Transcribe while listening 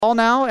All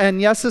now,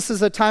 and yes, this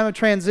is a time of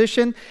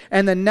transition,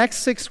 and the next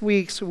 6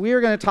 weeks we are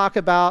going to talk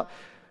about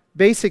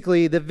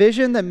basically the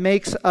vision that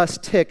makes us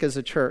tick as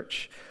a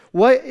church.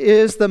 What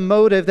is the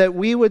motive that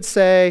we would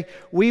say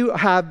we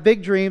have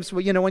big dreams?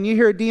 You know, when you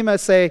hear Dima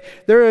say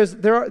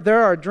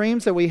there are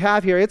dreams that we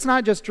have here, it's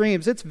not just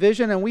dreams, it's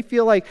vision, and we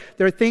feel like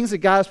there are things that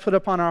God has put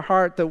upon our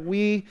heart that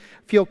we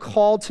feel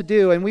called to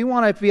do, and we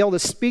want to be able to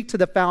speak to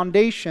the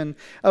foundation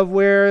of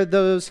where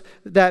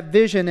that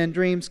vision and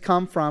dreams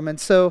come from. And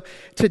so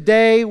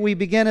today we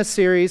begin a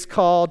series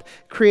called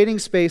Creating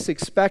Space,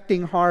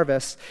 Expecting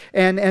Harvest,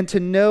 and to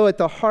know at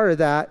the heart of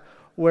that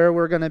where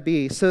we're going to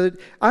be. So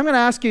I'm going to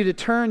ask you to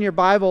turn your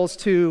Bibles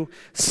to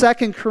 2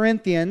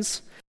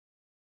 Corinthians.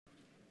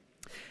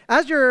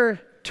 As you're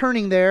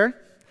turning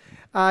there,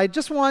 I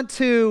just want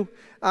to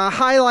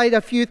highlight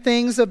a few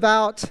things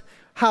about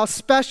how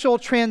special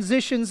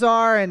transitions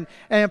are,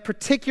 and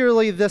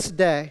particularly this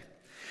day.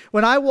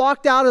 When I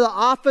walked out of the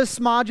office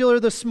modular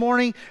this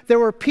morning, there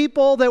were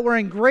people that were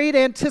in great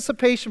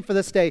anticipation for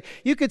this day.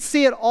 You could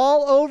see it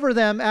all over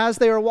them as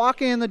they were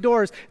walking in the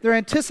doors, their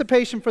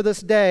anticipation for this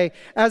day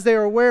as they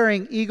were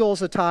wearing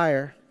Eagles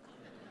attire.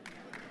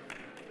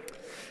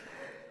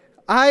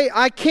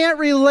 I can't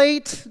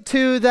relate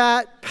to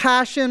that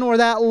passion or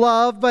that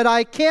love, but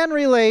I can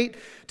relate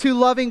to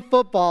loving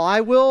football.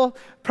 I will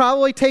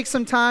probably take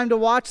some time to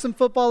watch some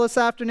football this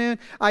afternoon.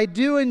 I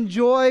do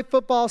enjoy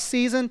football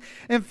season.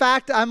 In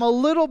fact, I'm a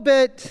little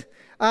bit,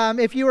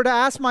 if you were to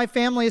ask my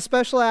family,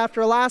 especially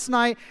after last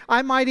night,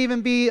 I might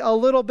even be a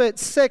little bit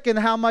sick in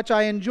how much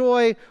I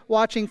enjoy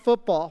watching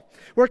football.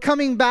 We're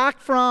coming back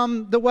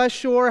from the West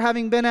Shore,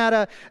 having been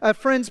at a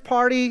friend's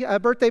party, a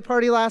birthday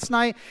party last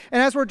night.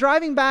 And as we're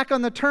driving back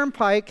on the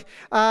turnpike,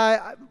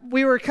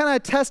 we were kind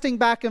of testing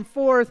back and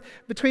forth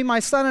between my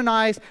son and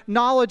I's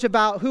knowledge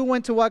about who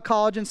went to what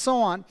college and so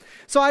on.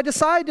 So I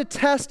decided to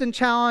test and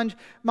challenge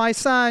my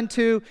son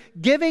to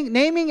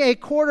naming a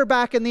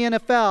quarterback in the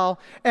NFL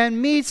and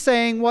me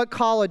saying what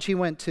college he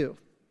went to.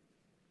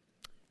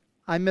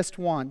 I missed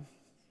one.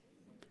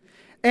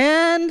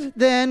 And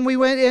then we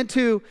went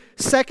into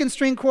second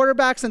string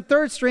quarterbacks and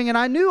third string, and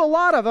I knew a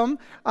lot of them,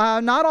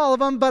 not all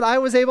of them, but I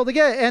was able to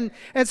get it.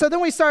 And so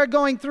then we started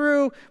going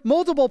through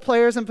multiple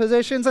players and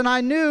positions, and I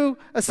knew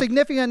a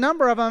significant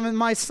number of them, and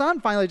my son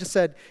finally just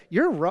said,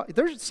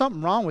 there's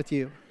something wrong with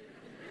you.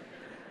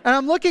 And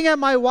I'm looking at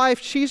my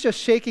wife, she's just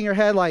shaking her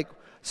head like,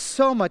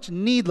 so much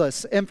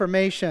needless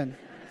information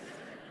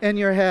in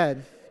your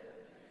head.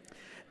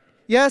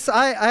 Yes,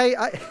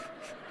 I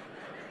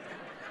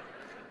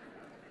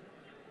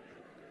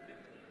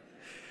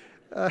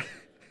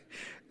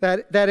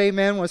that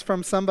amen was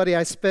from somebody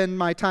I spend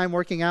my time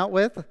working out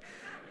with.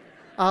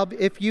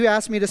 If you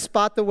ask me to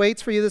spot the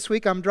weights for you this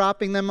week, I'm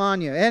dropping them on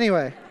you.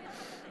 Anyway.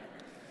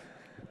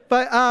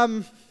 But,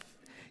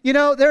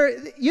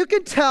 you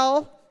can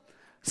tell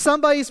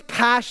somebody's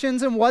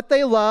passions and what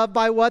they love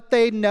by what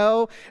they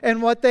know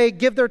and what they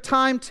give their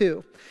time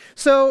to.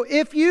 So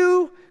if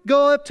you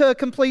go up to a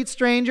complete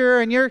stranger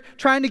and you're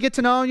trying to get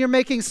to know them, you're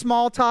making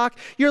small talk,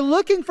 you're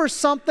looking for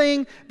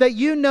something that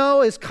you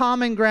know is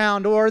common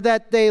ground or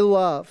that they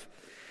love.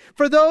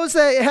 For those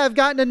that have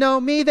gotten to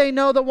know me, they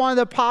know that one of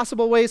the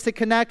possible ways to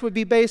connect would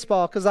be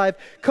baseball, because I've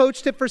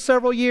coached it for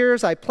several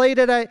years. I played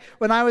it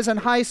when I was in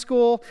high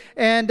school,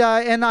 and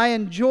I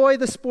enjoy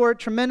the sport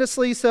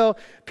tremendously, so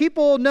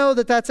people know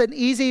that that's an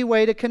easy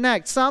way to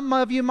connect. Some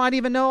of you might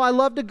even know I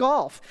love to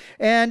golf,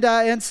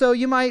 and so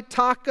you might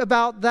talk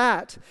about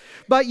that.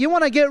 But you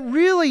want to get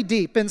really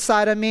deep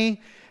inside of me,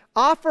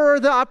 offer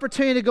the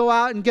opportunity to go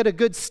out and get a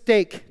good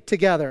steak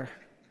together.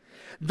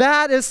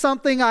 That is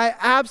something I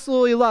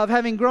absolutely love,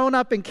 having grown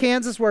up in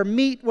Kansas where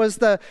meat was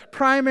the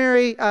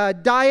primary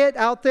diet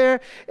out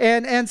there.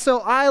 And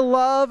so I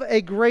love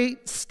a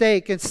great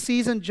steak. It's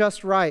seasoned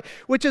just right,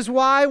 which is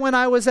why when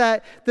I was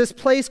at this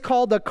place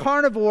called the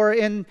Carnivore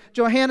in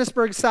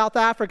Johannesburg, South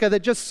Africa, that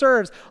just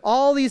serves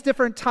all these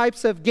different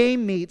types of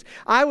game meats,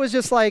 I was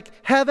just like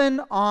heaven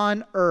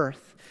on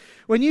earth.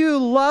 When you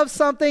love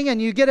something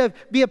and you get to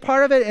be a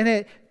part of it and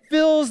it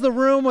fills the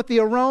room with the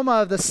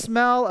aroma of the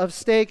smell of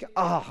steak,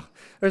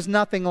 there's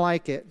nothing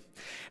like it.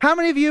 How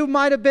many of you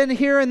might have been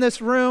here in this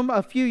room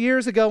a few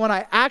years ago when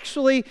I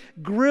actually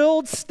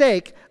grilled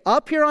steak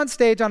up here on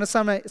stage on a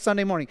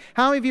Sunday morning?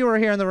 How many of you were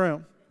here in the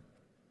room?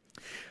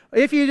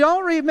 If you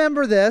don't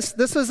remember this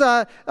is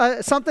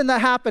something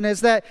that happened, is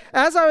that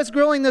as I was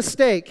grilling this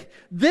steak,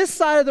 this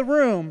side of the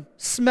room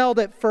smelled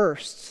it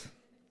first.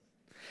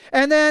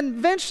 And then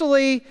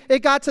eventually it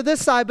got to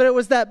this side, but it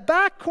was that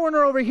back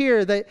corner over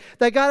here that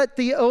got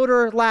the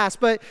odor last.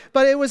 But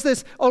it was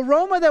this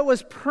aroma that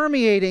was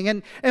permeating.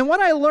 And what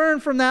I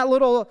learned from that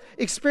little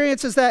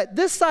experience is that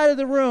this side of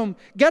the room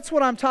gets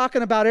what I'm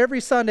talking about every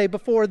Sunday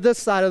before this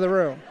side of the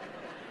room.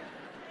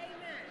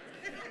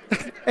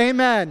 Amen.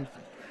 Amen.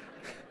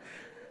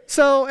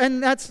 So,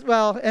 and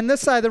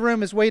this side of the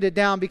room is weighted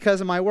down because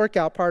of my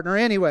workout partner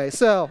anyway,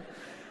 so...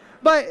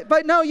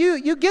 But no,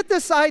 you get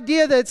this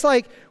idea that it's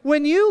like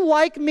when you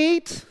like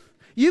meat,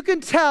 you can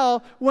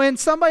tell when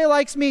somebody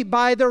likes meat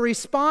by their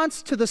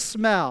response to the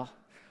smell.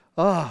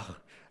 Oh,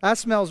 That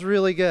smells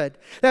really good.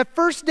 That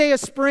first day of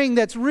spring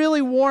that's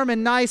really warm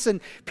and nice and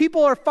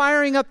people are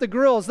firing up the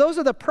grills. Those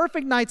are the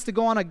perfect nights to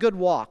go on a good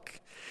walk.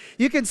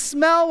 You can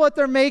smell what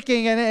they're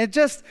making and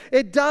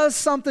it does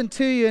something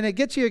to you and it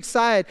gets you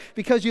excited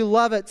because you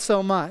love it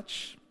so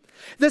much.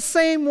 The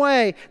same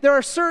way, there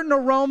are certain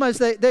aromas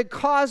that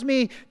cause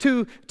me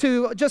to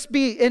just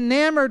be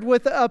enamored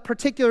with a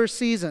particular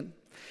season.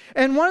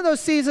 And one of those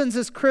seasons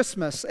is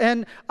Christmas.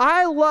 And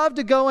I love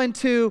to go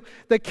into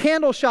the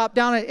candle shop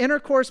down at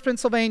Intercourse,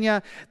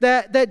 Pennsylvania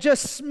that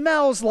just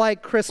smells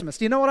like Christmas.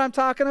 Do you know what I'm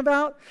talking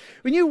about?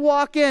 When you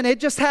walk in, it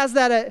just has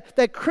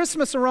that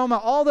Christmas aroma,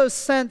 all those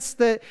scents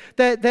that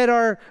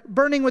are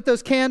burning with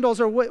those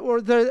candles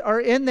or that are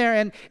in there.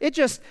 And it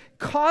just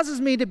causes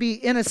me to be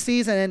in a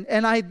season.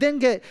 And I then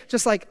get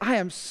just like, I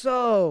am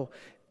so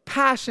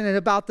passionate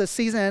about this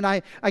season, and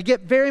I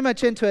get very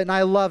much into it, and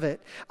I love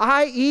it.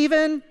 I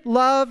even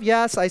love,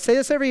 yes, I say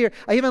this every year,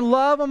 I even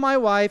love when my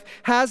wife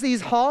has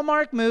these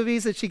Hallmark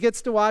movies that she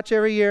gets to watch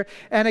every year,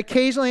 and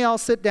occasionally I'll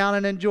sit down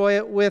and enjoy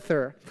it with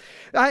her.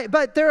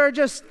 But there are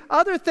just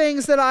other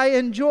things that I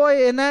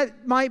enjoy, and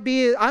that might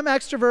be, I'm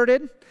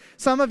extroverted.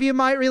 Some of you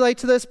might relate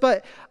to this,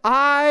 but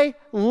I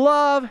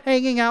love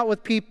hanging out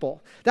with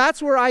people.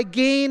 That's where I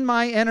gain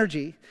my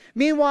energy.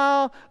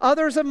 Meanwhile,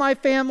 others of my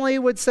family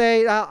would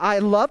say, I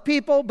love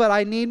people, but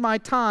I need my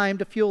time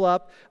to fuel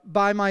up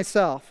by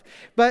myself.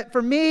 But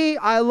for me,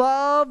 I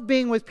love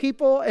being with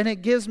people, and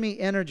it gives me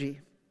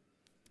energy.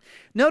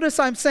 Notice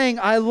I'm saying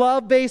I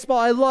love baseball,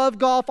 I love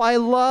golf, I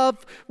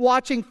love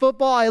watching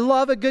football, I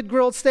love a good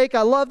grilled steak,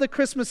 I love the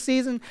Christmas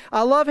season,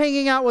 I love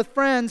hanging out with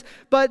friends.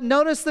 But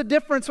notice the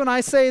difference when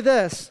I say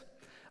this.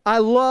 I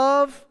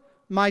love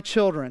my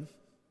children.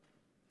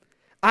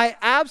 I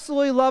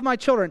absolutely love my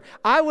children.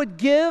 I would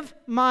give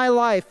my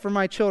life for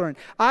my children.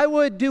 I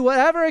would do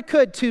whatever I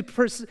could to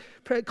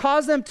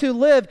cause them to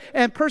live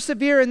and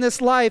persevere in this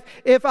life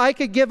if I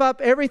could give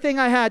up everything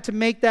I had to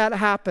make that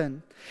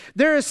happen.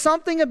 There is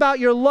something about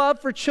your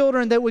love for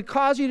children that would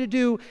cause you to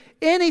do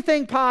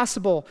anything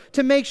possible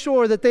to make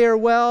sure that they are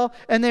well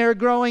and they are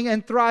growing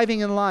and thriving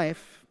in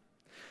life.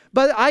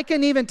 But I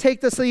can even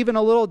take this even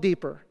a little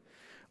deeper.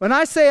 When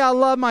I say I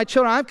love my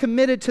children, I'm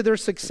committed to their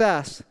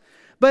success.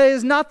 But it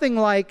is nothing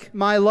like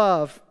my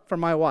love for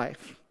my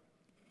wife.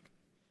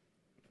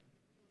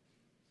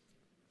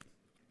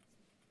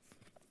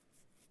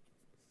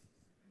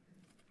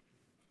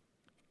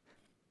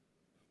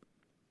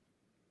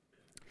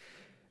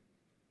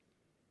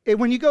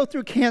 When you go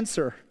through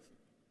cancer,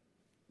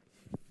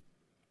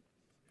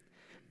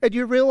 and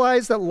you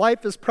realize that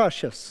life is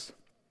precious,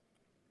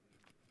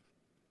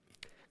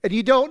 and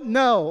you don't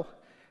know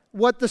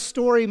what the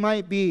story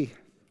might be,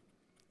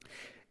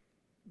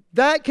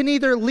 that can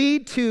either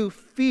lead to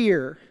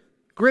fear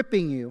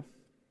gripping you,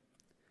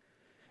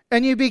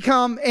 and you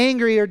become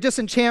angry or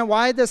disenchanted.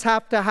 Why did this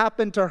have to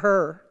happen to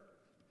her?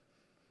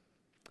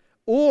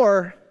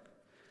 Or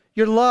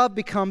your love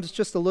becomes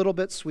just a little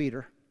bit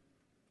sweeter.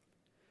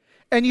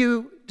 And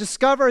you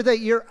discover that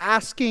you're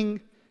asking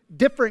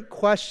different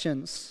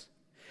questions.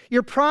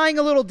 You're prying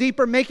a little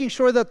deeper, making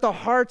sure that the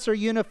hearts are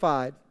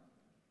unified.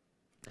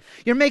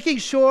 You're making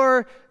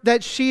sure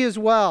that she is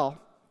well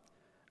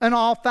in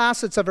all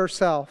facets of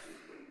herself.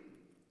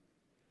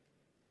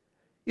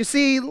 You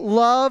see,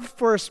 love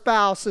for a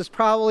spouse is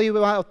probably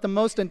about the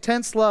most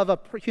intense love a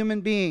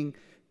human being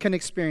can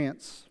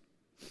experience.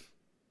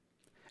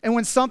 And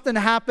when something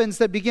happens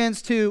that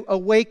begins to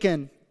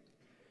awaken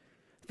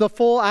the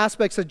full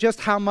aspects of just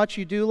how much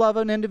you do love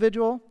an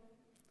individual,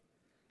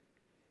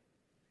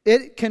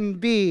 it can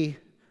be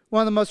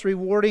one of the most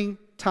rewarding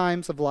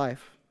times of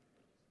life.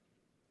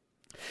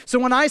 So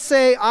when I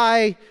say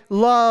I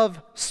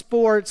love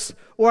sports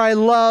or I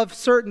love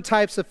certain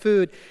types of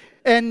food,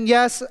 and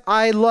yes,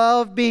 I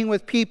love being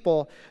with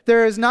people,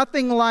 there is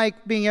nothing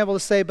like being able to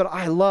say, but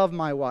I love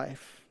my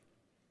wife.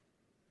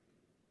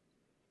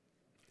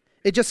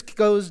 It just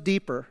goes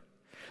deeper.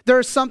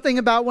 There's something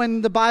about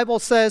when the Bible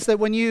says that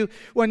when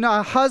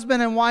a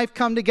husband and wife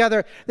come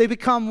together, they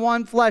become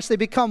one flesh. They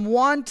become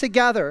one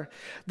together.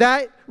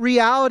 That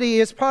reality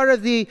is part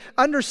of the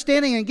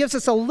understanding and gives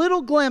us a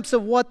little glimpse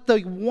of what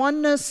the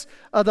oneness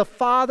of the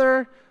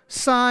Father,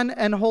 Son,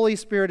 and Holy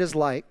Spirit is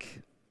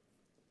like.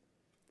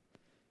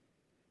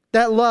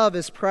 That love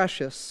is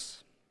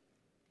precious.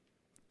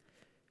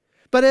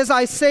 But as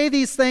I say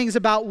these things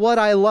about what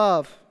I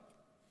love,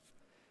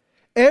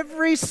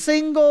 every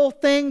single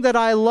thing that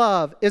I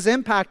love is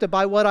impacted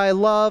by what I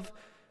love,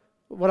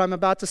 what I'm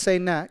about to say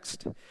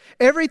next.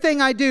 Everything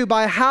I do,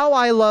 by how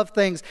I love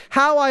things,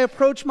 how I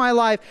approach my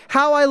life,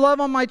 how I love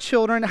on my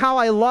children, how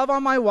I love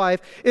on my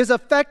wife, is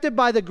affected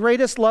by the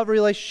greatest love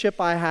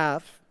relationship I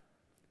have.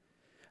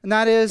 And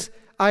that is,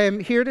 I am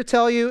here to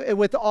tell you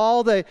with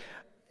all the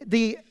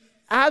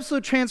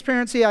absolute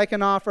transparency I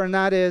can offer, and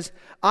that is,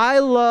 I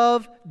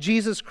love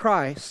Jesus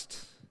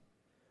Christ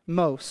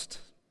most.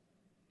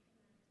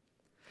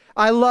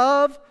 I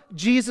love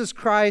Jesus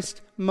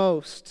Christ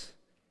most.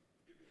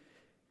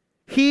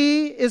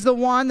 He is the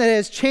one that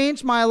has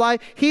changed my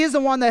life. He is the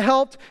one that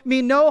helped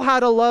me know how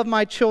to love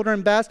my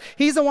children best.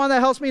 He's the one that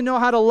helps me know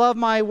how to love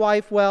my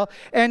wife well.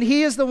 And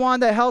He is the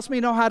one that helps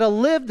me know how to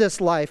live this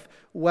life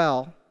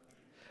well.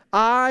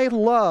 I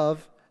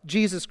love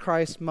Jesus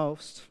Christ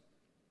most.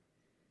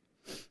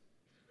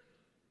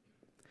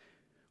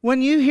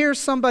 When you hear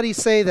somebody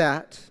say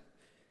that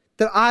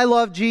I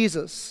love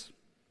Jesus,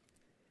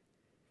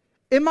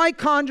 it might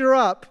conjure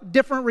up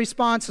different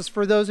responses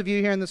for those of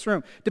you here in this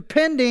room,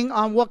 depending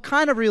on what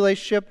kind of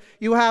relationship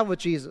you have with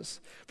Jesus.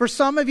 For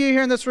some of you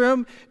here in this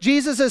room,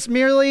 Jesus is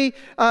merely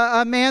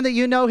a man that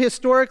you know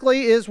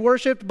historically is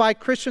worshiped by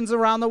Christians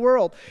around the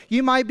world.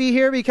 You might be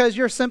here because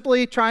you're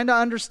simply trying to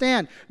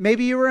understand.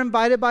 Maybe you were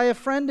invited by a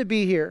friend to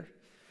be here.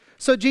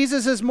 So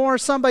Jesus is more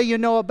somebody you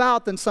know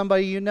about than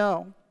somebody you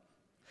know.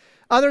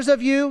 Others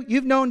of you,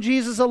 you've known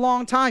Jesus a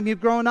long time.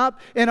 You've grown up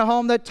in a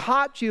home that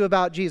taught you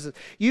about Jesus.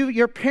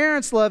 Your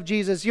parents love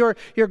Jesus. Your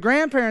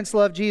grandparents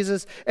love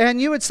Jesus.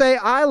 And you would say,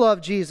 I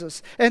love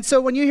Jesus. And so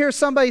when you hear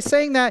somebody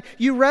saying that,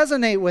 you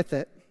resonate with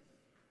it.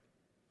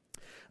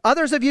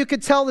 Others of you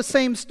could tell the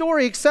same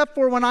story, except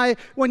for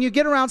when you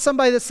get around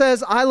somebody that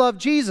says, I love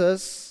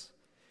Jesus,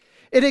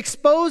 it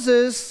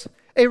exposes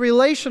a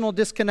relational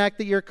disconnect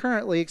that you're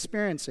currently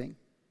experiencing.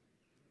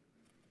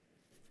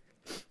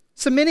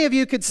 So many of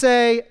you could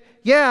say,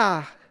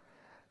 yeah,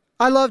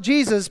 I love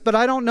Jesus, but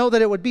I don't know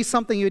that it would be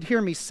something you'd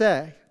hear me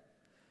say.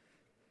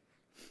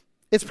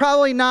 It's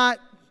probably not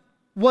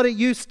what it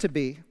used to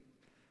be.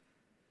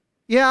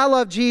 Yeah, I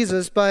love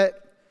Jesus,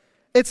 but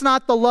it's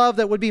not the love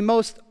that would be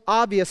most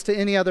obvious to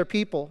any other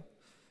people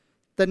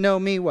that know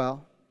me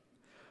well.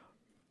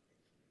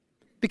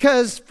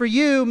 Because for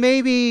you,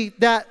 maybe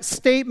that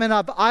statement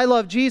of I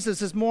love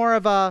Jesus is more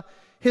of a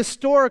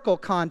historical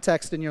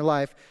context in your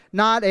life,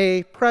 not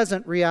a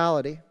present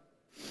reality.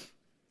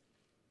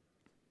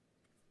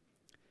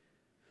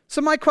 So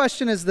my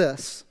question is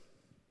this: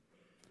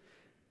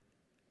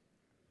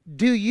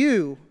 do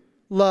you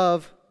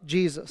love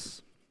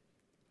Jesus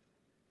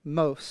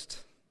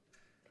most?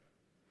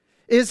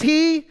 Is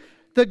He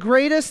the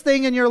greatest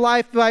thing in your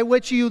life by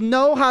which you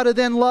know how to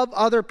then love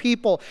other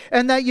people,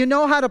 and that you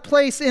know how to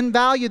place in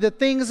value the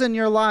things in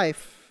your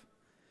life?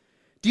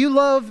 Do you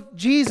love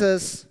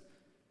Jesus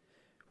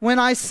when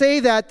I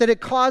say that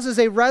it causes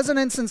a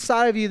resonance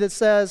inside of you that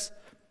says,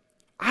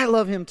 I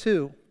love Him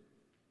too?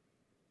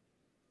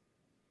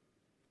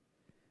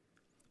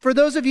 For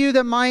those of you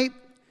that might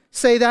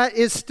say that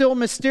is still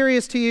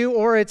mysterious to you,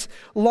 or it's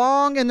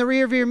long in the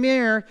rearview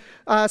mirror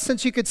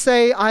since you could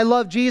say, I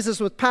love Jesus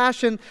with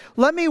passion,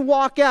 let me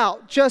walk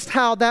out just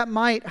how that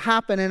might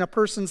happen in a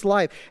person's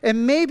life.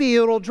 And maybe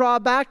it'll draw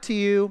back to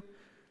you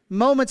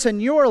moments in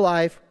your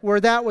life where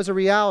that was a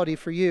reality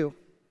for you.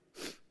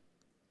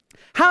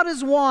 How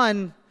does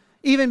one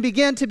even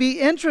begin to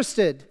be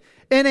interested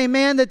in a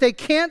man that they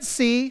can't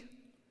see,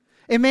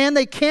 a man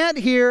they can't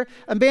hear,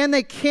 a man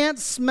they can't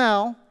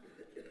smell,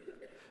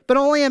 but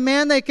only a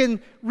man they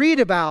can read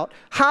about?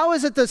 How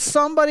is it that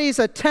somebody's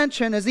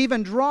attention is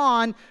even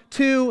drawn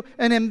to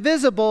an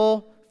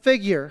invisible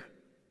figure?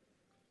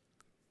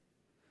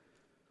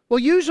 Well,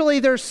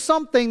 usually there's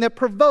something that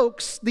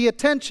provokes the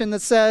attention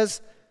that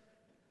says,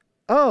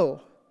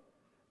 oh,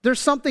 there's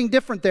something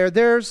different there.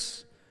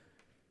 There's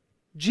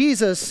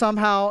Jesus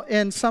somehow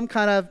in some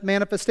kind of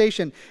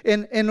manifestation,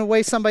 in the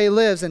way somebody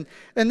lives. And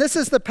this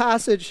is the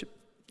passage,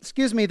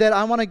 that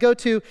I want to go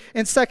to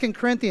in 2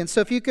 Corinthians.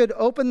 So if you could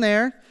open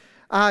there.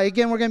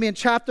 Again, we're going to be in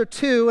chapter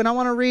 2, and I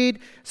want to read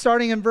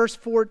starting in verse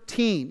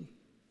 14.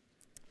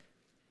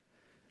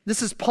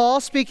 This is Paul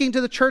speaking to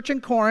the church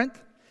in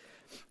Corinth,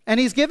 and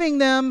he's giving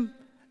them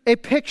a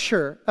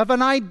picture of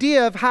an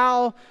idea of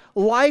how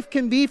life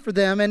can be for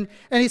them. And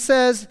he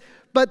says,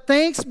 but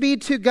thanks be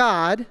to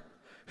God,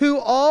 who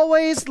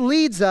always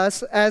leads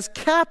us as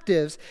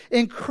captives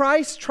in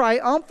Christ's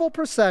triumphal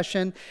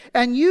procession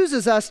and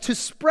uses us to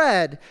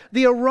spread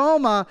the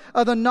aroma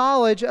of the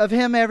knowledge of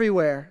Him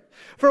everywhere.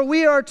 For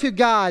we are to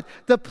God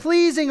the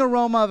pleasing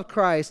aroma of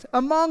Christ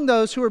among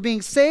those who are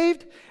being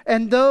saved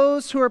and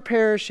those who are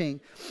perishing.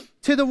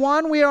 To the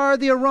one we are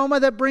the aroma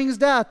that brings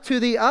death. To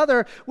the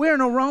other we are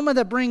an aroma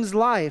that brings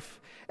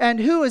life. And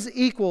who is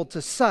equal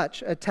to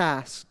such a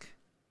task?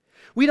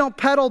 We don't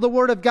peddle the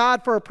word of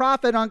God for a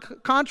profit.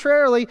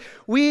 Contrarily,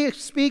 we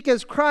speak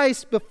as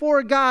Christ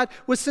before God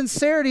with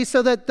sincerity,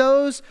 so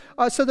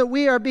that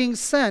we are being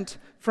sent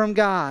from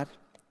God.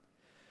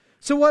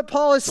 So what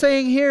Paul is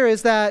saying here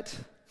is that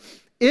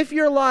if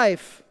your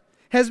life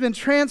has been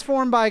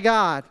transformed by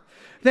God,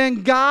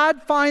 then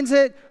God finds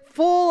it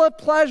full of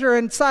pleasure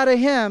inside of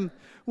Him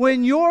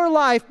when your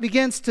life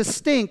begins to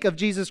stink of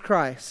Jesus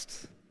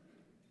Christ.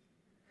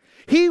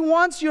 He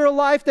wants your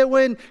life that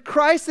when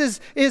Christ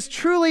is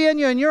truly in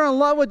you and you're in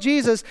love with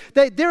Jesus,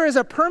 that there is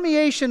a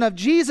permeation of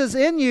Jesus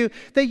in you,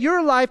 that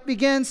your life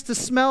begins to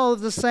smell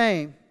the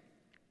same.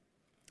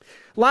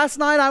 Last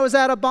night I was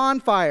at a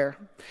bonfire.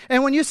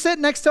 And when you sit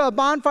next to a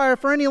bonfire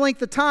for any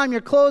length of time,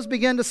 your clothes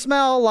begin to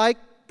smell like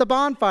the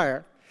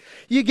bonfire.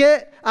 You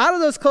get out of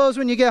those clothes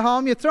when you get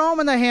home, you throw them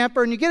in the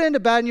hamper, and you get into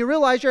bed, and you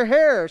realize your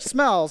hair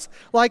smells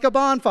like a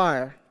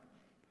bonfire.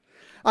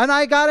 And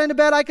I got into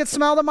bed, I could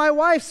smell that my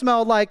wife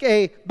smelled like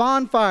a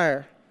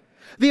bonfire.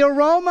 The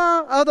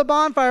aroma of the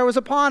bonfire was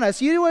upon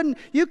us.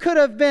 You could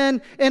have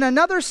been in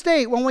another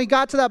state when we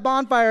got to that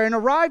bonfire and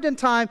arrived in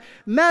time,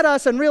 met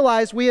us, and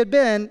realized we had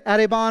been at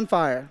a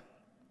bonfire.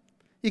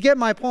 You get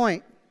my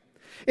point.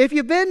 If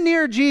you've been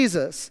near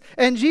Jesus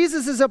and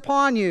Jesus is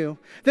upon you,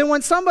 then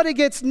when somebody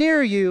gets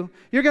near you,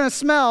 you're going to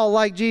smell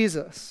like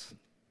Jesus.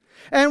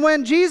 And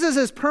when Jesus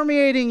is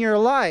permeating your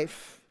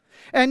life,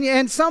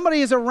 and somebody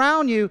is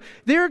around you,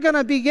 they're going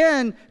to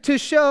begin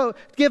to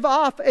give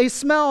off a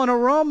smell, an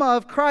aroma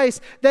of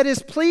Christ that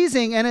is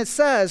pleasing. And it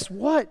says,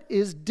 what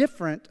is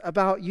different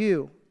about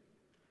you?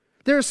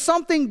 There's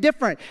something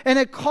different, and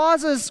it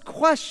causes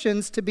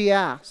questions to be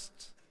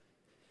asked.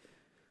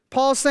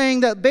 Paul's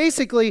saying that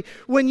basically,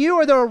 when you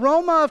are the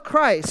aroma of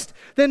Christ,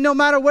 then no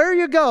matter where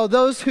you go,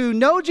 those who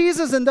know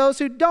Jesus and those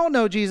who don't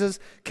know Jesus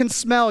can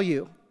smell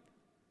you.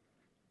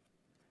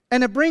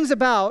 And it brings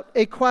about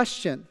a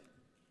question.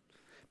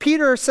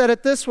 Peter said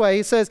it this way.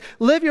 He says,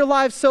 live your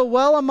lives so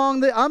well among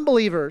the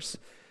unbelievers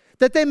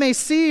that they may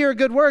see your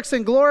good works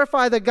and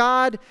glorify the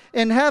God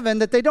in heaven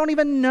that they don't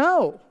even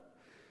know,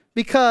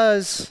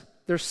 because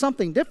there's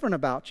something different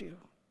about you.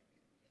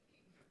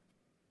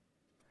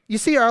 You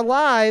see, our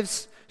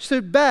lives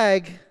should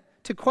beg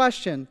to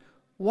question,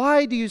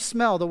 why do you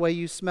smell the way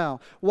you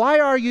smell? Why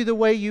are you the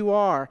way you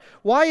are?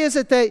 Why is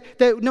it that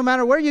no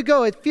matter where you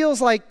go, it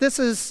feels like this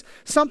is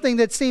something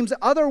that seems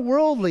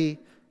otherworldly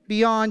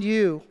beyond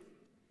you?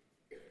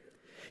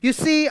 You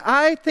see,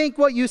 I think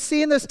what you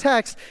see in this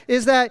text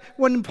is that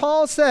when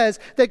Paul says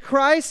that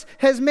Christ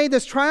has made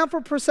this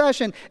triumphal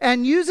procession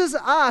and uses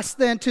us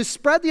then to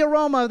spread the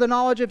aroma of the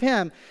knowledge of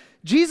Him,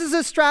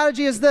 Jesus'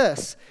 strategy is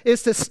this,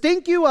 is to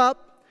stink you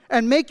up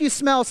and make you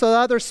smell so that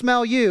others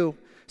smell you,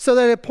 so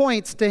that it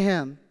points to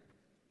Him.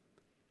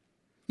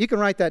 You can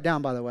write that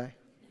down, by the way.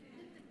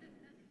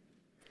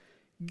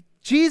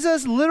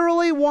 Jesus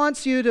literally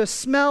wants you to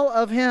smell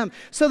of Him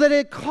so that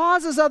it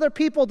causes other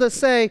people to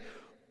say,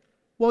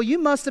 well, you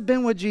must have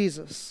been with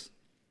Jesus.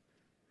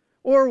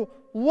 Or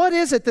what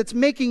is it that's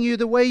making you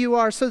the way you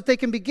are, so that they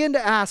can begin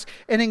to ask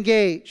and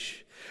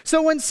engage.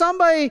 So when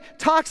somebody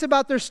talks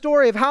about their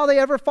story of how they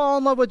ever fall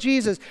in love with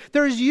Jesus,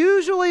 there's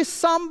usually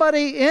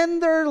somebody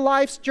in their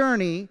life's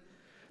journey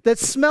that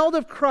smelled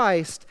of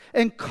Christ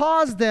and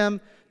caused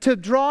them to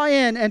draw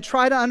in and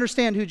try to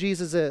understand who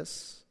Jesus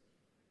is.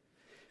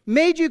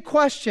 Made you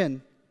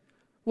question,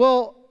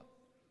 well,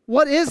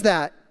 what is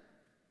that?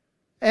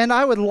 And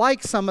I would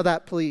like some of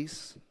that,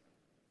 please.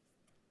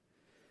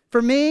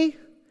 For me,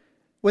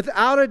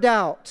 without a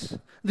doubt,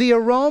 the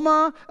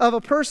aroma of a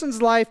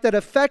person's life that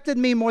affected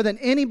me more than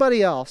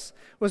anybody else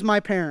was my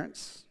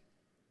parents.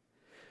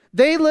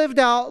 They lived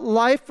out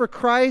life for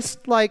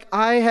Christ like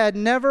I had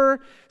never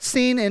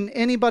seen in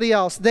anybody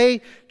else.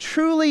 They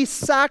truly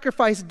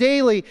sacrificed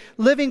daily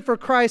living for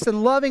Christ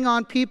and loving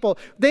on people.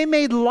 They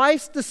made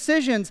life's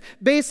decisions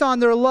based on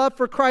their love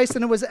for Christ,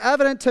 and it was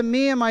evident to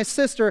me and my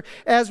sister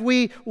as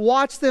we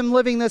watched them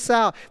living this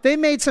out. They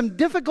made some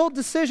difficult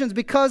decisions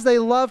because they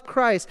loved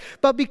Christ.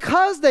 But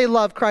because they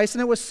loved Christ,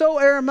 and it was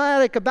so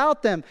aromatic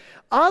about them,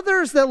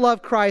 others that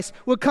loved Christ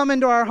would come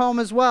into our home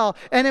as well.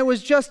 And it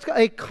was just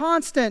a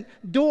constant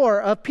door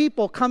of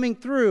people coming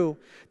through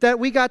that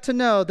we got to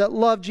know that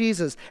loved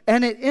Jesus.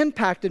 And it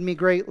impacted me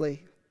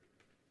greatly.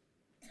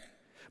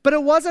 But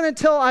it wasn't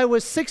until I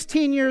was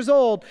 16 years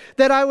old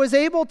that I was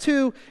able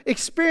to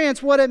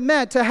experience what it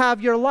meant to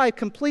have your life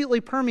completely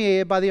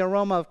permeated by the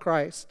aroma of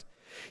Christ.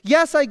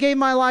 Yes, I gave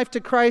my life to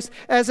Christ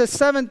as a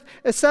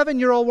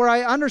 7-year-old where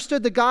I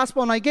understood the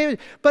gospel and I gave it.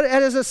 But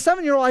as a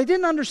 7-year-old, I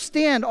didn't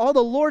understand all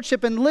the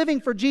lordship and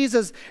living for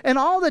Jesus and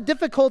all the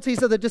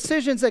difficulties of the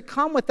decisions that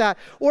come with that,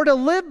 or to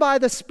live by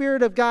the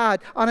Spirit of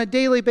God on a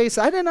daily basis.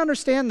 I didn't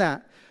understand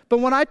that. But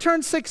when I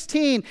turned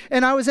 16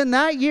 and I was in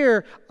that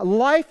year,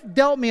 life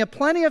dealt me a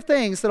plenty of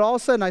things that all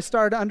of a sudden I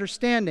started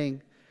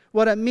understanding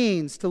what it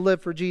means to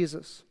live for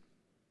Jesus.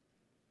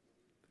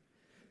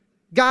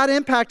 God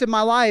impacted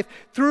my life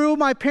through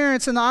my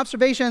parents and the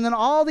observation, and then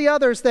all the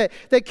others that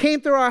came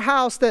through our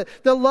house that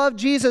loved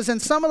Jesus.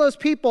 And some of those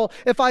people,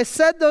 if I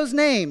said those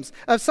names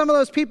of some of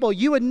those people,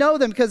 you would know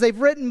them because they've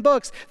written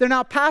books. They're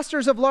now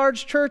pastors of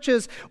large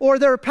churches, or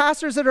they're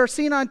pastors that are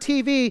seen on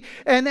TV,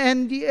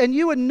 and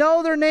you would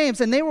know their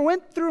names. And they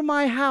went through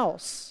my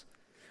house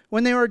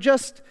when they were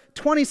just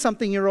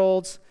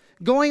 20-something-year-olds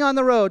going on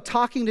the road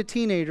talking to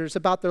teenagers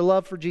about their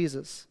love for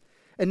Jesus.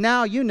 And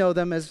now you know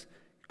them as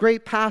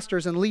great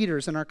pastors and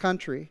leaders in our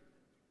country.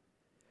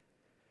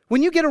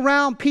 When you get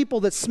around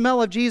people that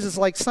smell of Jesus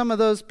like some of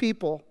those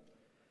people,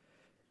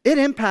 it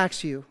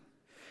impacts you.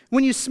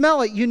 When you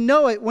smell it, you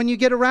know it when you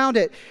get around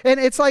it. And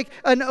it's like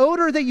an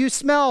odor that you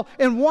smell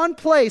in one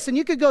place, and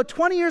you could go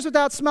 20 years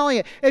without smelling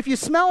it. If you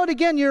smell it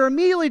again, you're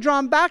immediately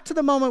drawn back to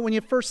the moment when you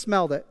first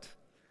smelled it.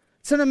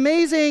 It's an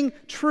amazing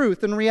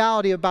truth and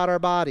reality about our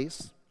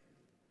bodies.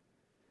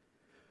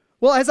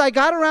 Well, as I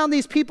got around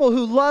these people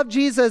who loved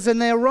Jesus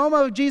and the aroma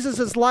of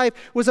Jesus' life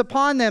was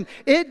upon them,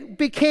 it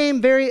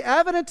became very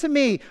evident to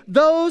me,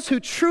 those who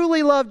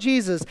truly love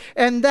Jesus.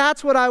 And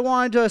that's what I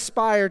wanted to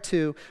aspire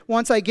to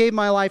once I gave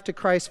my life to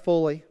Christ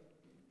fully.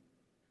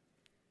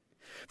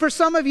 For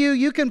some of you,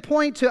 you can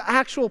point to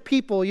actual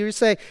people. You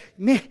say,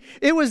 man,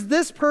 it was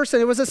this person.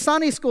 It was a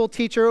Sunday school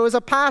teacher. It was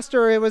a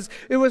pastor. It was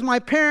my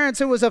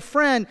parents. It was a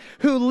friend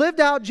who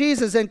lived out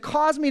Jesus and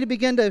caused me to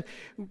begin to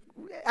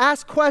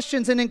ask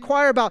questions and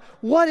inquire about,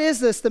 what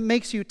is this that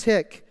makes you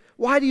tick?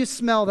 Why do you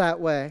smell that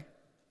way?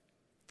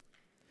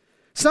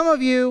 Some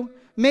of you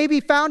maybe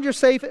found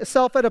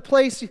yourself at a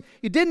place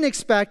you didn't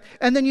expect,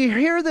 and then you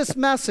hear this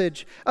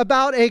message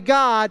about a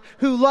God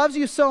who loves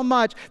you so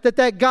much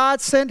that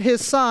God sent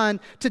his son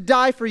to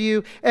die for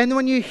you. And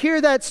when you hear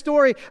that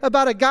story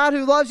about a God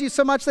who loves you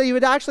so much that he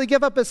would actually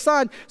give up his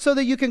son so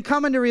that you can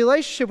come into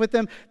relationship with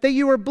him, that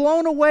you were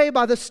blown away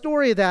by the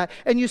story of that,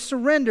 and you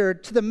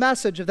surrendered to the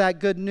message of that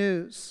good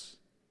news.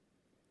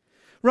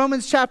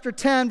 Romans chapter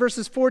 10,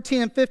 verses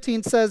 14 and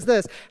 15 says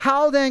this,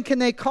 how then can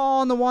they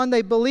call on the one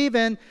they believe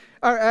in?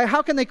 Or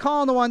how can they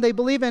call on the one they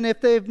believe in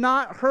if they've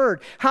not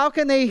heard? How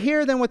can they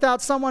hear them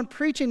without someone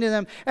preaching to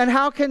them? And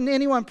how can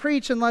anyone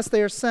preach unless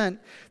they are sent?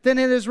 Then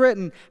it is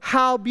written,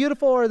 how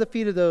beautiful are the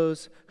feet of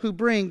those who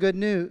bring good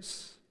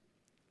news.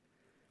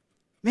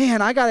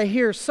 Man, I got to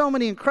hear so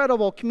many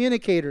incredible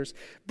communicators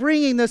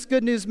bringing this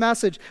good news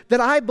message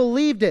that I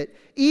believed it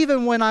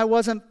even when I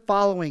wasn't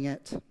following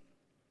it.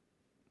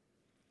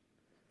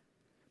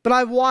 But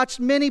I've watched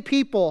many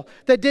people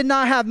that did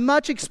not have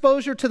much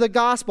exposure to the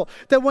gospel,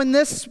 that when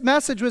this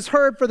message was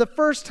heard for the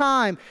first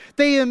time,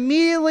 they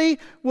immediately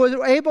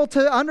were able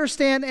to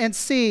understand and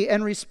see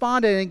and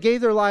responded and gave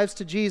their lives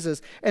to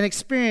Jesus and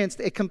experienced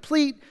a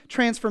complete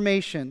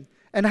transformation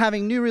and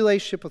having new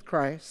relationship with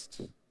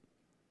Christ.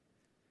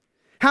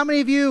 How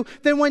many of you,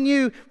 then when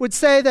you would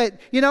say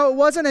that, it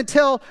wasn't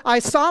until I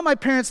saw my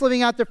parents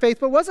living out their faith,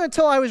 but it wasn't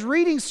until I was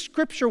reading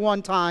scripture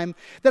one time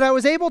that I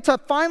was able to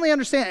finally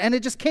understand, and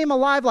it just came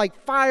alive like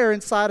fire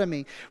inside of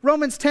me.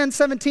 Romans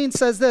 10:17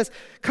 says this,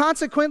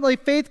 consequently,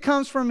 faith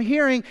comes from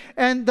hearing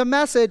and the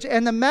message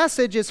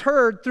is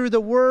heard through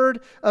the word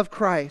of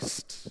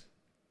Christ.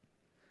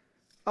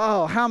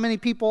 Oh, how many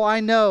people I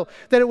know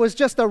that it was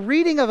just a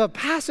reading of a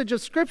passage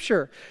of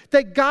Scripture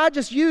that God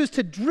just used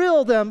to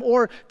drill them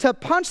or to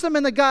punch them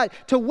in the gut,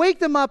 to wake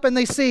them up and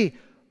they see,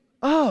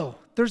 oh,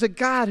 there's a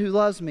God who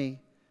loves me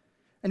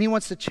and he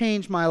wants to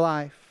change my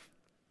life.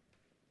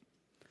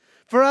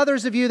 For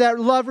others of you, that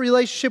love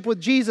relationship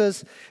with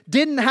Jesus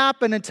didn't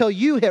happen until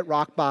you hit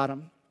rock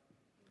bottom.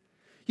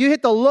 You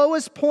hit the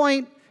lowest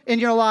point in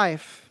your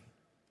life.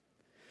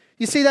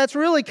 You see, that's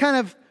really kind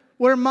of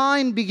where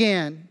mine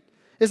began.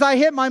 As I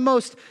hit my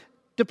most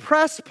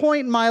depressed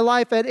point in my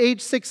life at age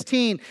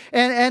 16,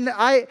 and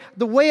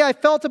the way I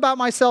felt about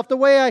myself, the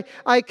way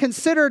I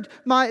considered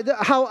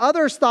how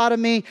others thought of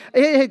me,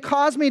 it had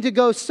caused me to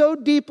go so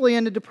deeply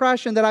into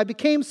depression that I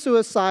became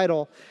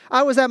suicidal.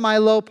 I was at my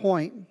low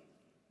point.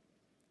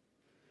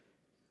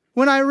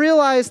 When I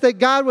realized that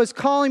God was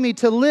calling me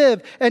to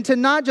live, and to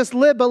not just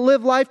live, but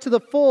live life to the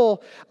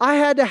full, I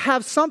had to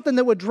have something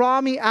that would draw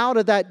me out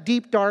of that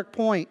deep, dark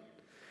point.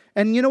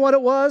 And you know what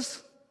it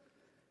was?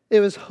 It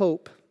was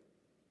hope.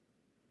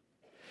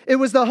 It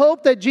was the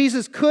hope that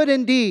Jesus could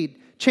indeed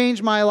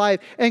change my life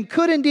and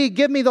could indeed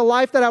give me the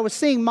life that I was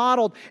seeing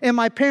modeled in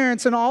my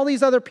parents and all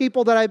these other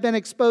people that I've been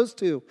exposed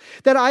to.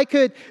 That I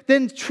could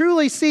then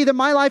truly see that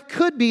my life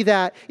could be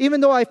that,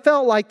 even though I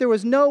felt like there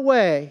was no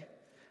way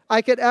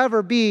I could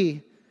ever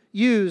be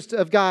used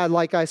of God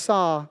like I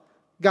saw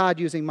God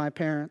using my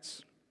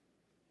parents.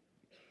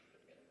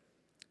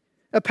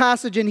 A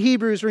passage in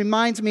Hebrews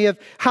reminds me of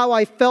how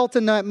I felt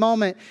in that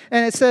moment.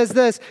 And it says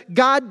this,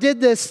 God did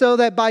this so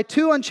that by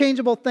two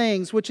unchangeable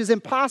things, which is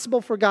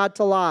impossible for God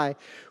to lie,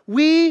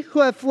 we who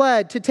have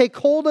fled to take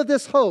hold of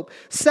this hope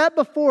set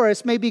before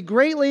us may be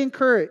greatly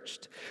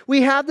encouraged.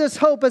 We have this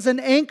hope as an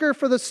anchor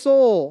for the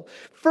soul,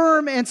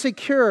 firm and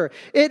secure.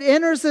 It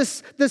enters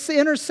this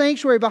inner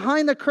sanctuary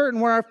behind the curtain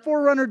where our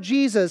forerunner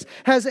Jesus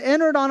has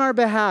entered on our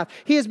behalf.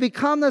 He has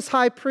become this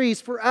high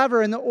priest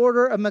forever in the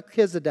order of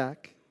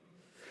Melchizedek.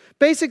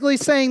 Basically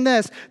saying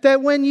this,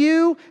 that when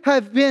you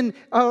have been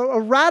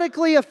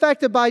radically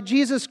affected by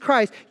Jesus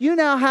Christ, you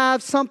now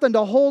have something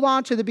to hold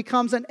on to that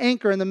becomes an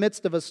anchor in the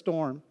midst of a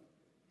storm.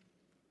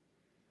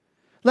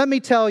 Let me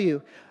tell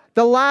you,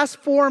 the last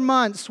 4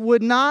 months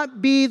would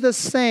not be the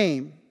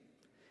same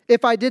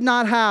if I did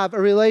not have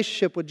a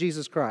relationship with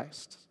Jesus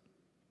Christ.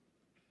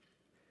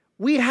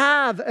 We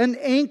have an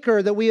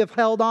anchor that we have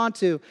held on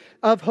to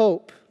of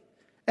hope.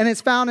 And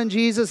it's found in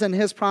Jesus and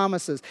His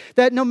promises.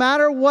 That no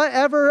matter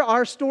whatever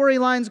our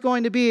storyline's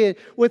going to be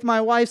with my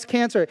wife's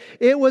cancer,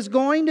 it was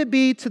going to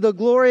be to the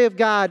glory of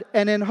God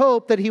and in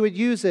hope that He would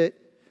use it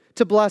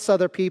to bless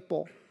other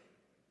people.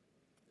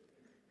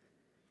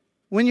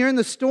 When you're in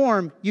the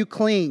storm, you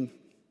cling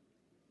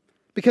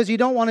because you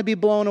don't want to be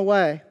blown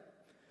away.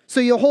 So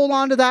you hold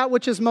on to that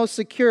which is most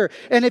secure.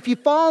 And if you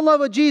fall in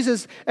love with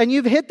Jesus and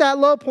you've hit that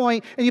low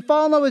point and you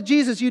fall in love with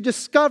Jesus, you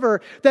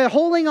discover that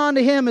holding on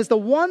to Him is the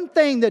one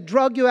thing that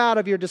drug you out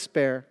of your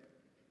despair.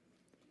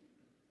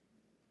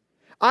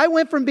 I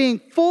went from being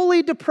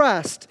fully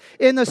depressed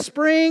in the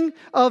spring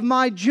of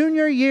my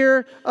junior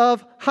year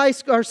of high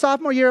school, or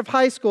sophomore year of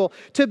high school,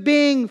 to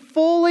being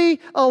fully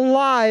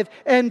alive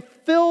and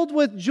filled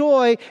with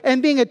joy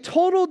and being a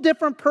total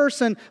different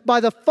person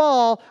by the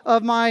fall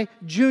of my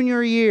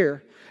junior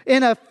year.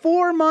 In a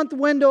 4-month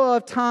window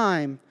of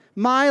time,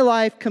 my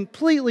life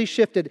completely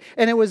shifted.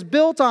 And it was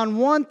built on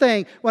one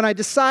thing: when I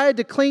decided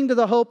to cling to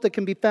the hope that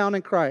can be found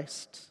in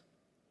Christ.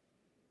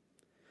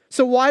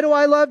 So why do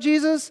I love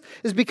Jesus?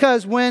 Is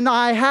because when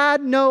I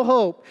had no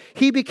hope,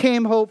 He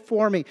became hope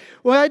for me.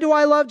 Why do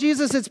I love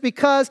Jesus? It's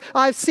because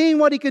I've seen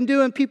what He can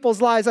do in people's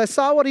lives. I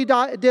saw what He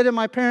did in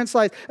my parents'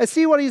 lives. I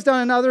see what He's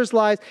done in others'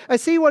 lives. I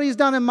see what He's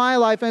done in my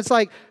life. And it's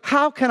like,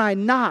 how can I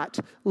not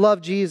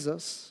love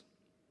Jesus?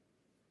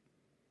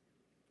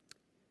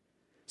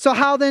 So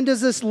how then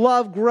does this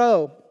love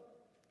grow?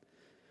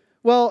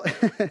 Well,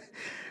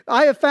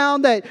 I have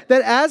found that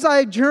as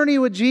I journey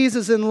with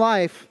Jesus in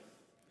life,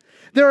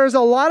 there is a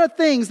lot of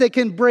things that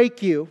can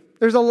break you.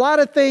 There's a lot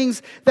of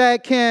things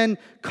that can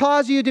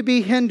cause you to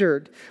be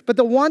hindered. But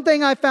the one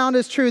thing I found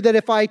is true, that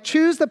if I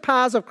choose the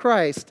paths of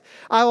Christ,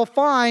 I will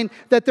find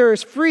that there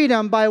is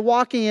freedom by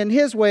walking in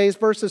His ways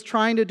versus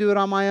trying to do it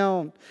on my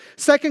own.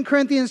 2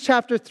 Corinthians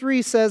chapter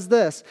 3 says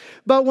this: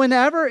 but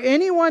whenever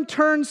anyone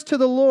turns to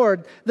the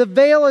Lord, the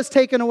veil is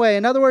taken away.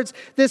 In other words,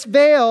 this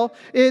veil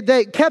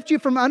that kept you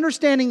from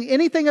understanding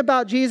anything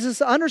about Jesus,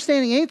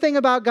 understanding anything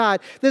about God,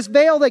 this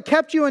veil that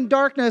kept you in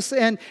darkness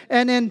and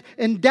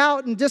in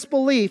doubt and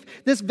disbelief,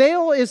 this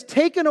veil is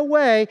taken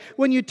away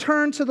when you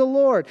turn to the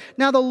Lord.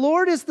 Now, the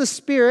Lord is the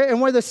Spirit, and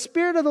where the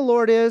Spirit of the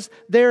Lord is,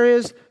 there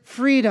is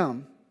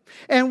freedom.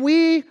 And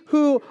we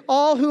who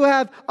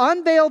have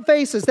unveiled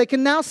faces, they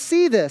can now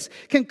see this,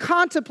 can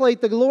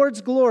contemplate the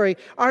Lord's glory,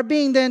 are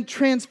being then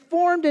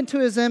transformed into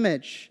His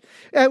image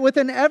with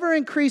an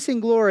ever-increasing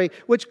glory,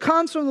 which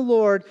comes from the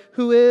Lord,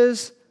 who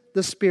is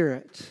the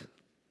Spirit.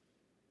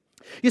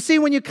 You see,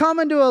 when you come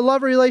into a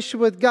love relationship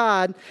with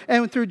God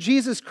and through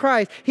Jesus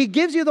Christ, He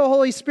gives you the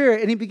Holy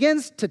Spirit and He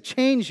begins to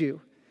change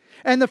you.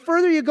 And the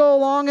further you go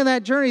along in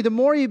that journey, the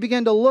more you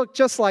begin to look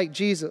just like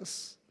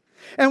Jesus.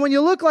 And when you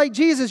look like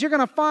Jesus, you're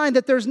going to find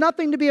that there's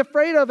nothing to be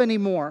afraid of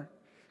anymore,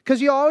 because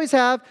you always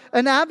have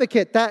an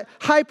advocate, that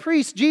high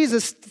priest,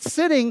 Jesus,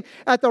 sitting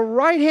at the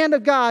right hand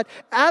of God,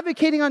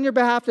 advocating on your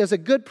behalf as a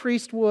good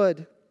priest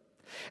would.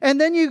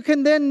 And then you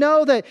can then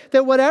know that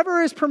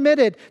whatever is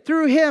permitted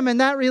through Him in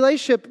that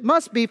relationship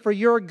must be for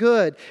your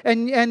good,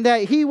 and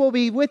that He will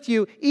be with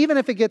you even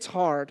if it gets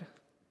hard.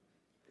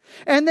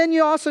 And then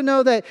you also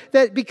know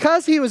that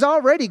because He was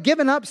already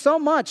given up so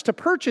much to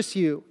purchase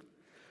you,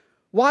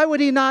 why would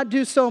He not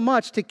do so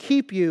much to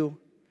keep you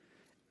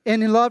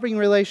in a loving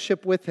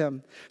relationship with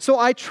Him? So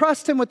I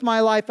trust Him with my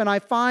life, and I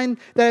find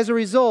that as a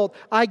result,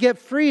 I get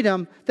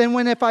freedom. Then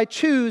if I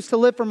choose to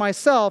live for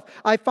myself,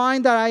 I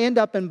find that I end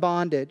up in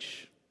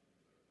bondage.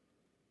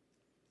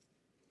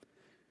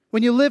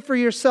 When you live for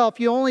yourself,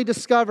 you only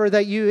discover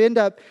that you end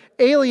up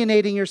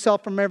alienating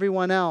yourself from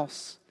everyone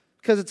else,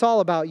 because it's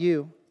all about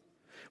you.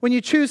 When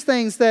you choose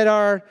things that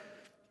are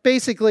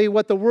basically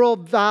what the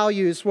world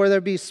values, whether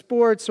it be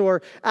sports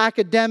or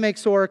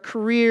academics or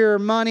career,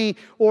 money,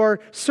 or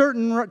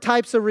certain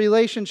types of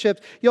relationships,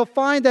 you'll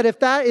find that if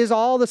that is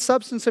all the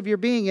substance of your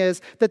being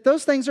is, that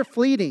those things are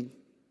fleeting.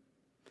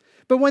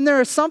 But when there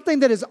is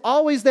something that is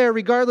always there,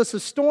 regardless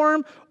of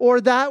storm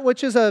or that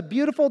which is a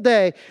beautiful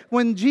day,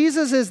 when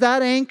Jesus is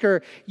that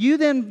anchor, you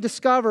then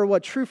discover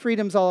what true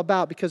freedom is all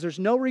about, because there's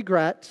no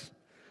regret,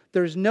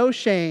 there's no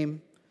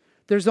shame,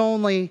 there's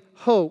only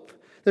hope,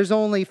 there's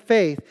only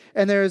faith,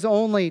 and there is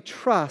only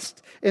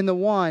trust in the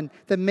one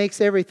that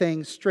makes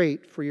everything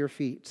straight for your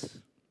feet.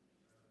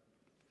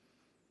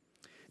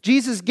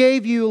 Jesus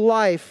gave you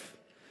life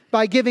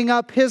by giving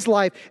up His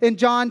life. In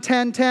John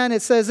 10:10,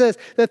 it says this: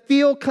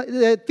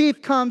 the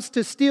thief comes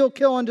to steal,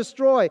 kill, and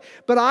destroy,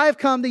 but I have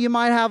come that you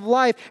might have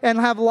life and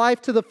have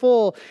life to the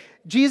full.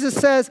 Jesus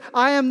says,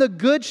 I am the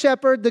good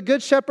shepherd. The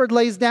good shepherd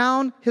lays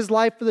down his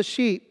life for the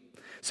sheep.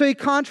 So He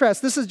contrasts.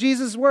 This is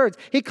Jesus' words.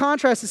 He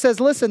contrasts. He says,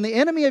 listen, the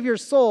enemy of your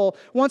soul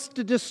wants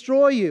to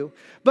destroy you,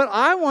 but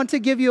I want to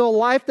give you a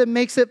life that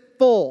makes it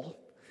full,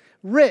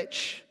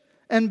 rich,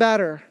 and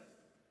better.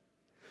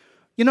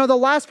 You know, the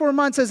last 4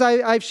 months, as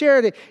I've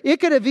shared it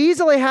could have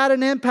easily had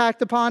an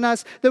impact upon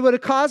us that would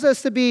have caused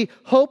us to be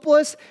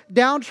hopeless,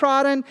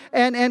 downtrodden,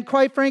 and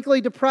quite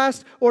frankly,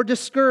 depressed or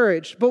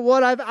discouraged. But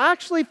what I've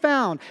actually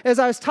found, as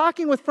I was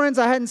talking with friends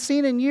I hadn't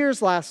seen in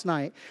years last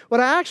night, what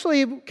I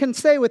actually can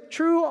say with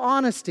true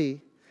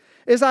honesty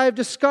is I have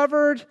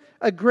discovered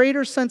a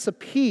greater sense of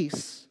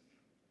peace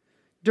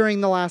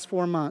during the last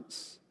 4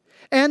 months.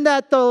 And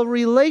that the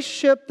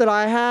relationship that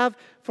I have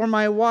for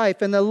my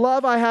wife and the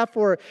love I have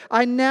for her,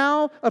 I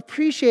now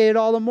appreciate it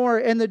all the more.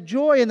 And the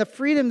joy and the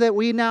freedom that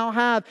we now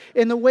have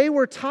in the way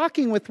we're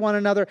talking with one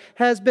another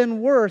has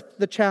been worth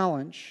the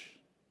challenge.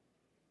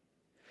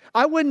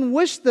 I wouldn't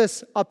wish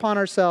this upon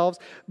ourselves,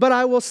 but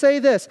I will say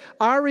this: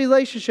 our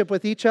relationship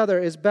with each other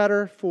is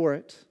better for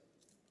it.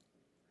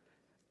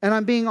 And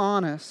I'm being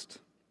honest.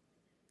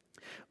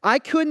 I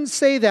couldn't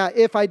say that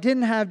if I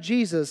didn't have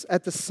Jesus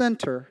at the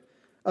center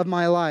of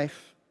my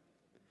life.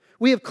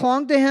 We have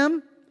clung to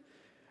Him,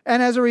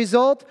 and as a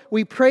result,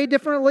 we pray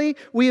differently.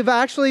 We have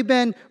actually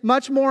been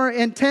much more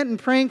intent in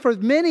praying for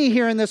many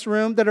here in this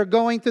room that are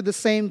going through the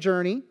same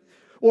journey,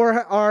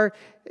 or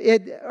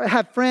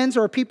have friends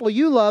or people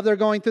you love that are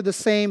going through the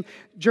same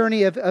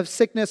journey of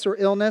sickness or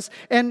illness.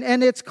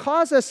 And it's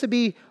caused us to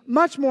be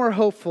much more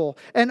hopeful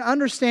and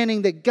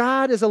understanding that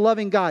God is a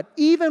loving God,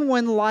 even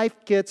when life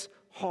gets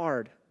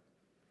hard.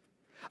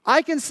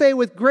 I can say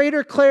with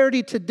greater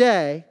clarity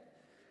today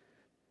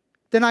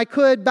than I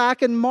could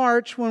back in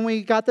March when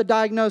we got the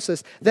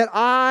diagnosis that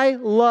I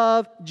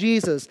love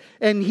Jesus.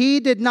 And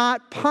He did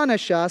not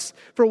punish us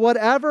for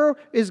whatever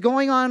is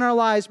going on in our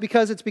lives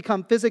because it's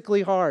become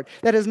physically hard.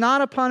 That is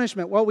not a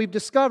punishment. What we've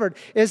discovered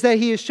is that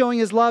He is showing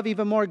His love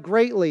even more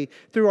greatly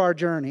through our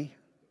journey.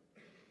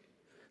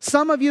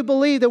 Some of you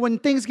believe that when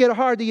things get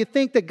hard, that you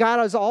think that God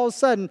has all of a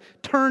sudden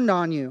turned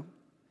on you.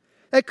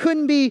 That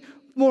couldn't be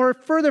more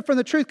further from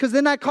the truth, because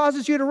then that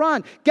causes you to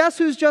run. Guess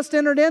who's just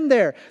entered in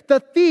there? The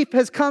thief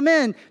has come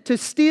in to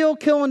steal,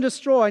 kill, and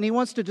destroy, and he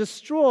wants to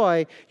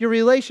destroy your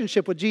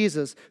relationship with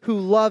Jesus, who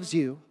loves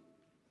you.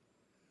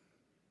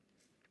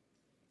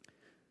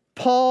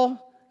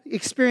 Paul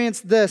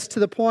experienced this to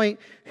the point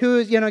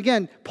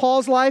again,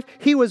 Paul's life,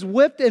 he was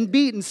whipped and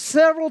beaten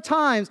several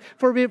times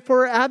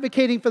for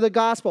advocating for the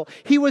gospel.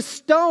 He was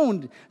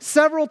stoned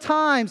several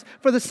times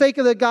for the sake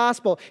of the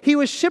gospel. He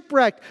was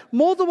shipwrecked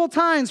multiple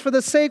times for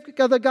the sake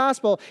of the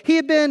gospel. He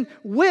had been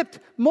whipped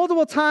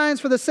multiple times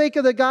for the sake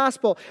of the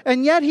gospel.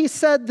 And yet he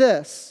said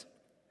this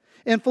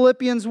in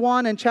Philippians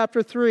 1 and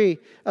chapter 3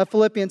 of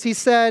Philippians. He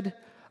said,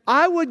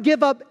 I would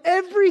give up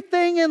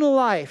everything in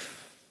life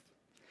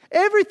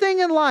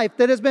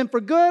that has been for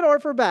good or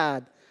for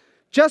bad,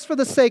 just for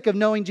the sake of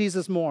knowing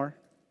Jesus more.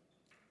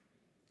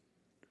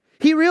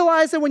 He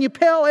realized that when you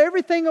pale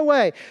everything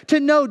away, to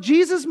know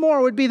Jesus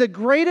more would be the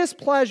greatest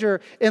pleasure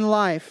in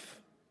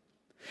life.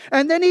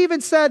 And then he even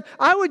said,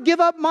 I would give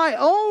up my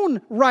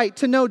own right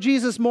to know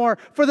Jesus more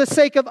for the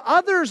sake of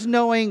others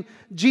knowing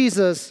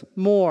Jesus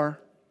more.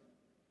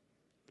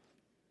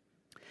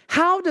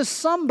 How does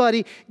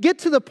somebody get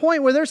to the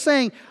point where they're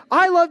saying,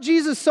 I love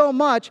Jesus so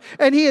much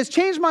and He has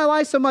changed my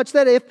life so much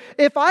that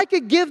if I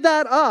could give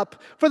that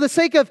up for the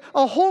sake of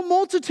a whole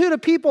multitude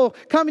of people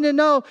coming to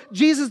know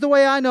Jesus the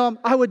way I know Him,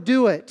 I would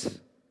do it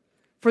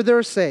for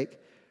their sake.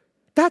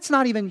 That's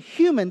not even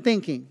human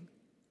thinking.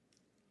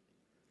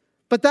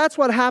 But that's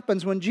what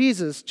happens when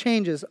Jesus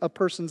changes a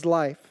person's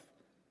life.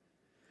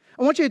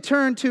 I want you to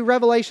turn to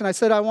Revelation. I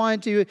said I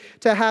wanted you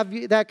to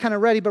have that kind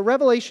of ready, but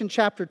Revelation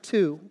chapter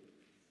 2.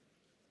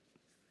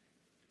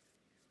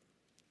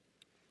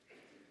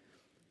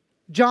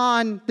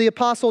 John, the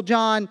Apostle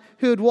John,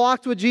 who had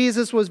walked with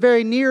Jesus, was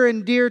very near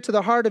and dear to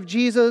the heart of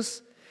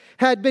Jesus,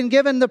 had been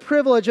given the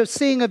privilege of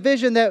seeing a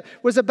vision that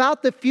was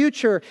about the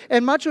future,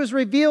 and much was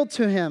revealed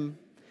to him.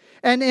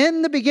 And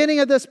in the beginning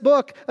of this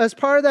book, as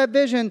part of that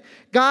vision,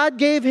 God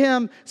gave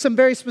him some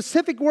very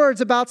specific words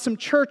about some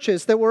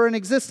churches that were in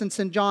existence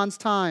in John's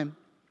time.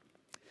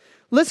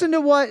 Listen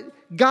to what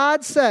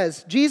God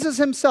says, Jesus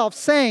Himself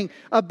saying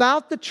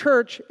about the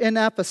church in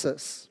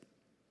Ephesus.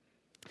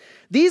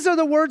 These are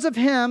the words of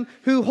Him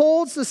who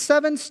holds the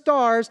 7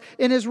 stars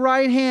in His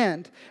right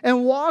hand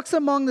and walks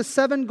among the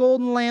 7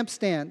 golden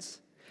lampstands.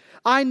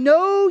 I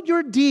know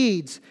your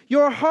deeds,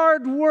 your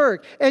hard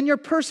work, and your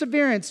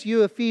perseverance,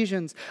 you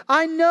Ephesians.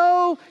 I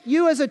know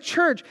you as a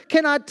church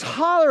cannot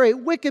tolerate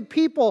wicked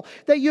people,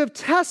 that you have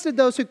tested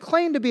those who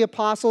claim to be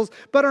apostles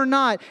but are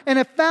not, and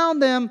have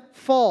found them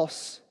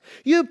false.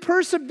 You have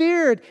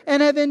persevered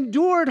and have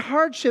endured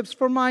hardships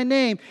for my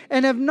name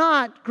and have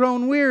not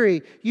grown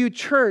weary, you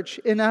church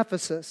in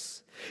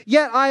Ephesus.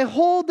 Yet I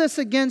hold this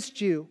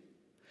against you.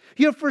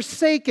 You have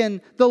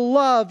forsaken the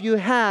love you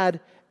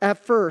had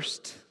at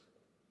first.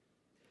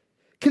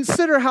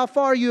 Consider how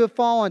far you have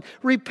fallen.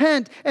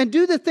 Repent and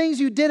do the things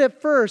you did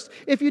at first.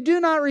 If you do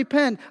not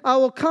repent, I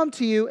will come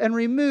to you and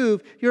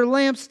remove your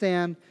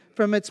lampstand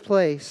from its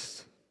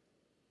place.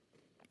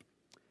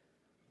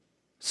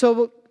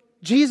 So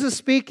Jesus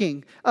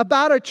speaking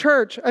about a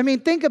church. I mean,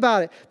 think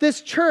about it.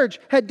 This church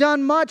had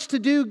done much to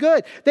do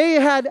good. They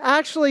had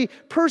actually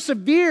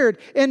persevered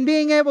in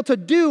being able to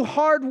do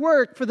hard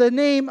work for the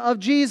name of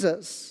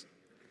Jesus.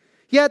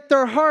 Yet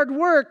their hard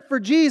work for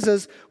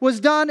Jesus was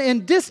done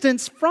in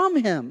distance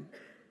from Him.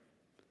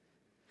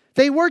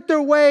 They worked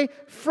their way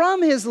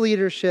from His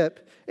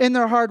leadership in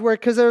their hard work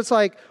because it was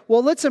like,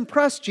 well, let's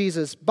impress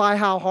Jesus by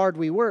how hard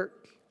we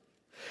work.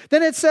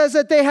 Then it says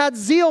that they had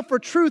zeal for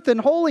truth and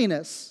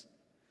holiness.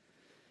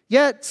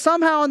 Yet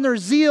somehow in their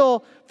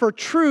zeal for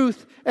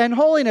truth and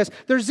holiness,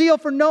 their zeal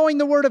for knowing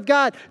the Word of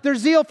God, their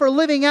zeal for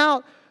living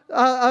out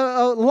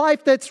a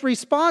life that's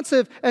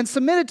responsive and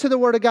submitted to the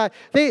Word of God,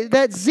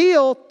 that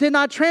zeal did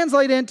not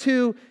translate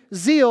into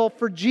zeal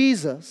for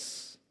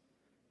Jesus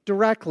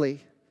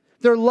directly.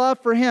 their love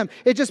for Him.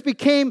 It just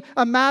became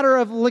a matter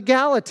of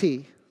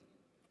legality.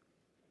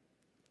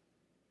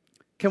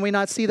 Can we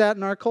not see that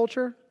in our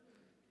culture?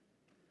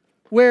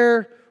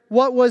 Where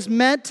what was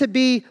meant to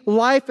be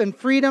life and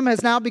freedom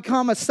has now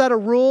become a set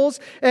of rules,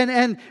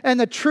 and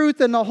the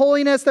truth and the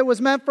holiness that was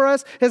meant for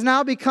us has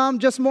now become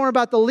just more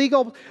about the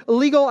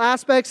legal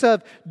aspects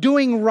of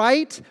doing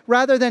right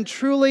rather than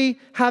truly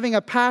having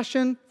a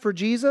passion for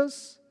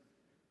Jesus.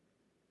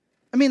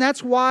 I mean,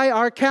 that's why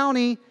our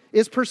county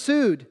is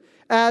pursued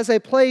as a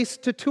place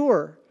to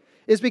tour,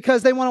 is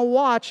because they want to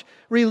watch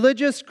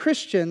religious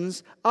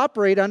Christians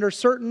operate under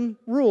certain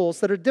rules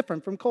that are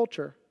different from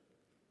culture.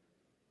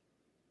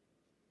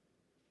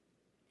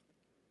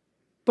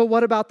 But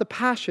what about the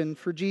passion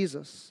for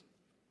Jesus?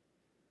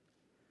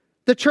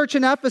 The church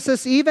in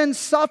Ephesus even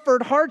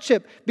suffered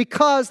hardship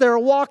because they were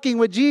walking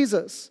with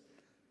Jesus.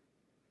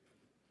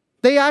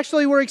 They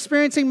actually were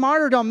experiencing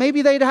martyrdom.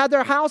 Maybe they'd had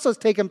their houses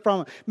taken from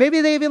them.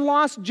 Maybe they even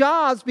lost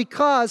jobs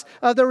because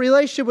of their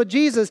relationship with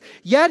Jesus.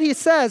 Yet he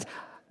says,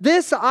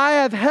 "This I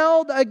have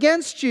held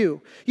against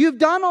you. You've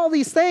done all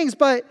these things,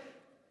 but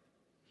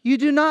you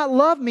do not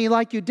love me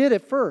like you did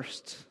at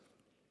first."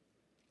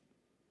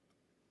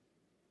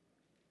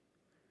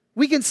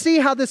 We can see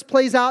how this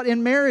plays out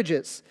in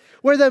marriages,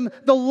 where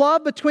the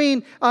love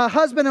between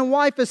husband and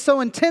wife is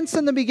so intense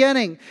in the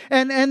beginning,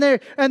 and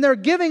they're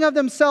giving of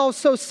themselves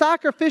so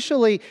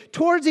sacrificially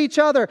towards each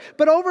other.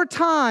 But over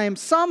time,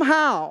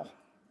 somehow,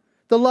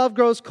 the love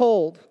grows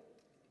cold.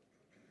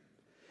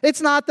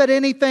 It's not that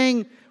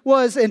anything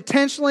was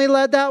intentionally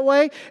led that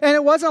way. And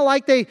it wasn't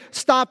like they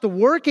stopped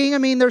working. I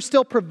mean, there's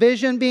still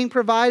provision being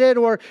provided,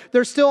 or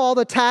there's still all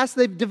the tasks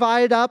they've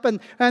divided up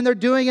and they're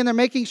doing, and they're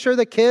making sure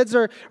the kids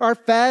are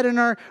fed and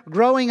are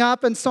growing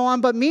up and so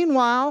on. But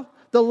meanwhile,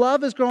 the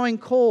love is growing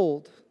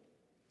cold.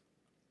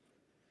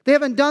 They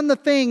haven't done the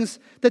things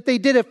that they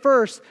did at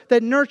first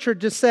that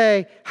nurtured to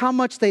say how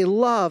much they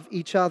love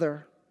each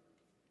other.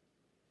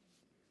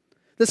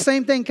 The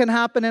same thing can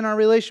happen in our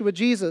relationship with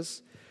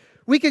Jesus.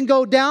 We can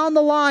go down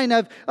the line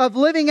of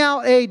living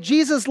out a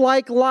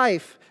Jesus-like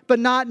life, but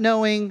not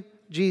knowing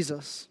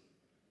Jesus.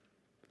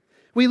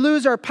 We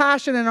lose our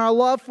passion and our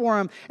love for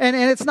Him. And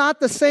it's not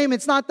the same,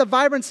 it's not the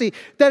vibrancy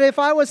that if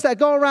I was to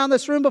go around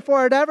this room before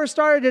I'd ever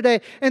started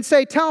today and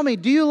say, "Tell me,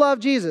 do you love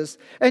Jesus?"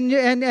 And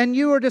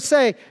you were to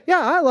say,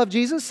 "Yeah, I love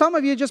Jesus." Some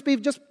of you just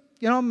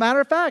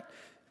matter of fact.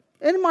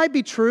 And it might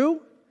be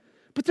true.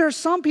 But there are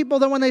some people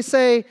that when they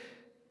say,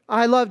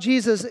 "I love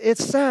Jesus,"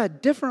 it's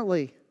said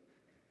differently.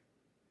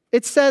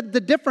 It said the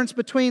difference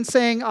between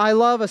saying, "I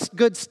love a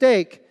good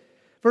steak,"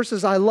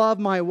 versus "I love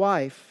my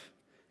wife,"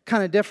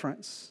 kind of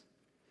difference.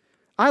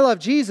 I love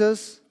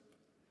Jesus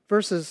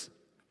versus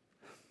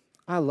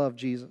I love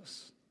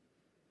Jesus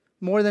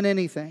more than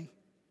anything.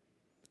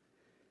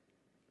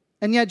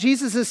 And yet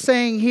Jesus is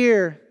saying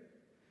here,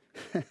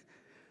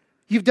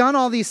 you've done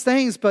all these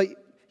things, but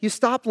you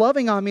stopped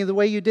loving on me the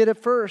way you did at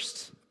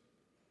first.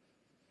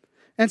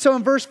 And so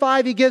in verse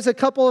 5, he gives a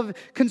couple of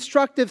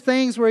constructive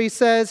things where he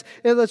says,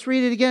 let's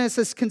read it again. It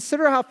says,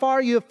 "Consider how far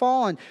you have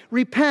fallen.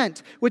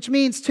 Repent," which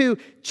means to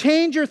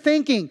change your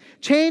thinking.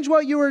 Change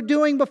what you were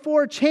doing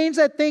before. Change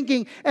that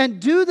thinking and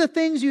do the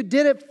things you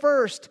did at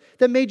first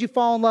that made you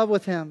fall in love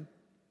with Him.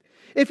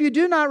 "If you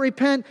do not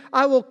repent,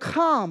 I will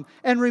come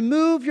and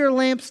remove your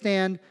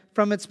lampstand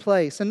from its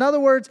place." In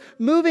other words,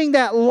 moving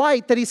that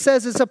light that he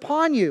says is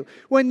upon you.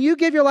 When you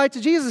give your light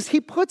to Jesus,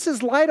 He puts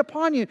His light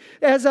upon you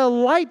as a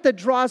light that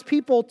draws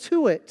people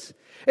to it.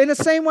 In the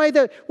same way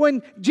that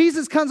when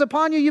Jesus comes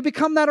upon you, you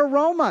become that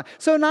aroma.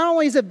 So not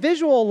only is it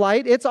visual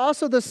light, it's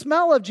also the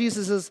smell of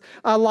Jesus'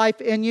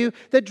 life in you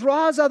that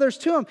draws others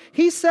to Him.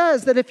 He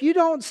says that if you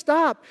don't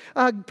stop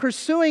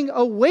pursuing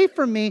away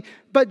from me,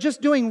 but just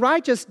doing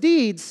righteous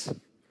deeds,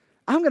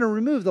 I'm going to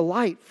remove the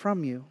light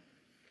from you.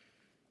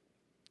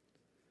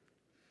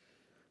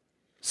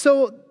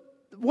 So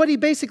what he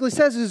basically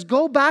says is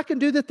go back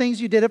and do the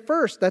things you did at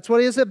first. That's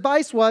what his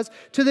advice was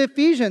to the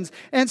Ephesians.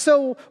 And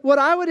so what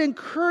I would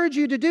encourage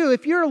you to do,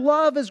 if your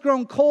love has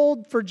grown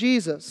cold for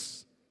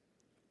Jesus,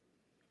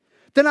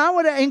 then I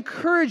would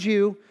encourage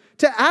you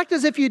to act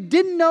as if you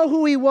didn't know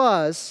who He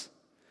was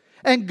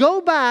and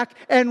go back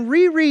and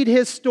reread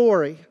His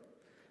story.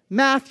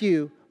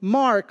 Matthew,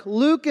 Mark,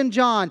 Luke, and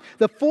John,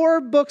 the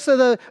 4 books of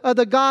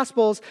the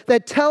Gospels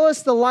that tell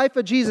us the life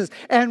of Jesus,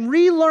 and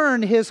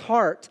relearn His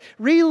heart,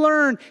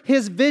 relearn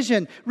His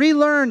vision,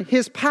 relearn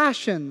His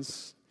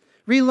passions,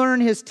 relearn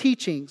His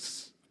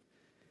teachings.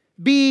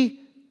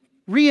 Be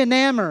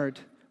re-enamored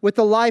with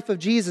the life of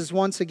Jesus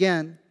once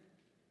again.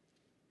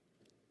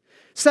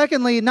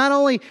 Secondly, not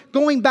only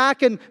going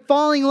back and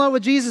falling in love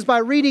with Jesus by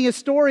reading His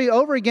story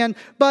over again,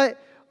 but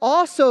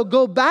also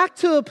go back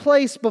to a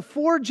place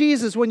before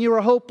Jesus when you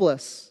were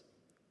hopeless.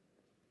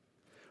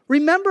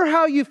 Remember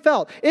how you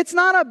felt. It's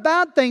not a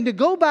bad thing to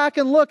go back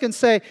and look and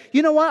say,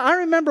 "You know what? I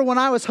remember when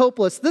I was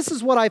hopeless. This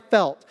is what I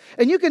felt."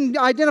 And you can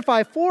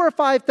identify 4 or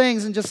 5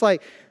 things and just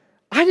like,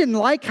 "I didn't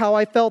like how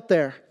I felt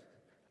there.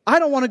 I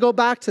don't want to go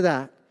back to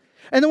that."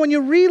 And then when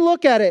you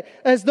re-look at it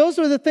as those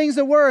are the things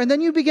that were, and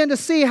then you begin to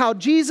see how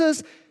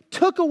Jesus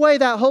took away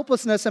that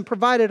hopelessness and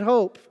provided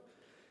hope,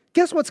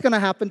 guess what's going to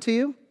happen to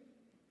you?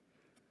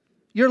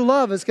 Your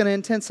love is going to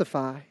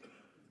intensify.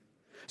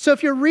 So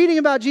if you're reading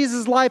about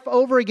Jesus' life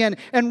over again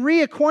and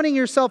reacquainting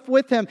yourself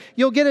with him,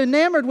 you'll get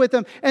enamored with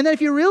him. And then if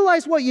you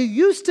realize what you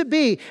used to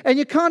be and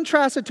you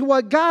contrast it to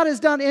what God has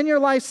done in your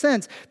life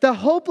since, the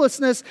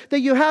hopelessness that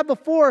you had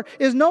before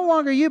is no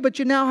longer you, but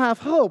you now have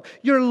hope.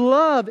 Your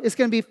love is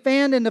going to be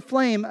fanned into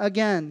flame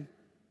again.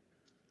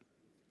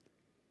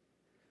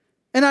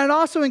 And I'd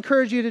also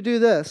encourage you to do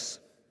this.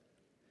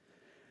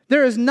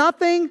 There is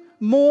nothing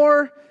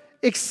more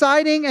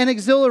exciting and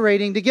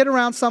exhilarating to get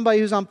around somebody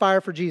who's on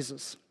fire for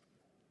Jesus.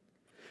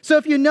 So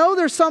if you know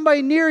there's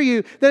somebody near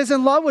you that is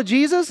in love with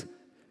Jesus,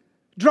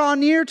 draw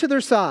near to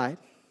their side.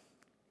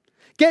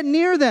 Get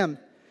near them.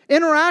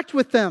 Interact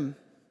with them.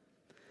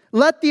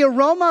 Let the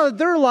aroma of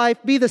their life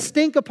be the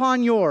stink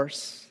upon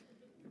yours.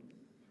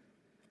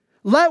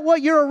 Let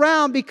what you're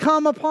around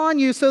become upon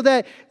you so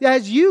that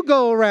as you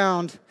go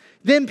around,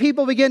 then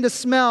people begin to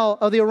smell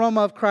of the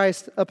aroma of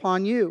Christ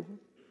upon you.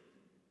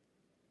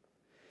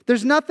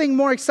 There's nothing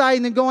more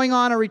exciting than going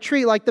on a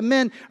retreat like the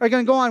men are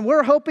going to go on.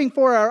 We're hoping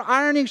for our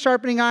ironing,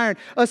 sharpening iron,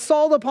 a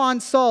salt upon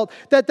salt,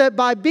 that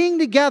by being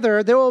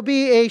together, there will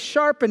be a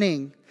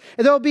sharpening.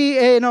 There will be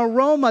an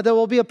aroma that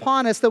will be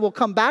upon us that will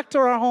come back to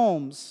our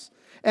homes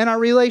and our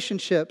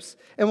relationships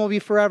and will be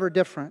forever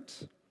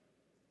different.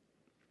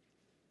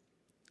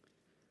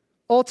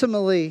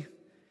 Ultimately,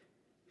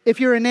 if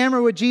you're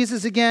enamored with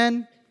Jesus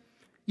again,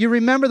 you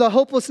remember the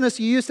hopelessness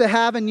you used to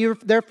have, and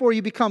therefore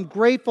you become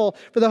grateful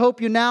for the hope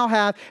you now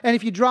have. And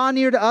if you draw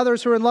near to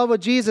others who are in love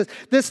with Jesus,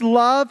 this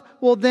love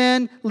will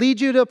then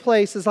lead you to a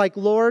place that's like,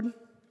 Lord,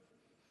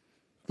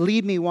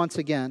 lead me once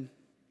again.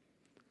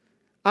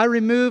 I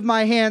remove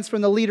my hands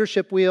from the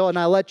leadership wheel and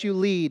I let you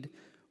lead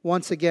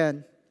once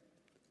again.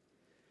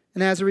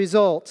 And as a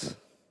result,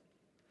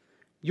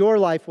 your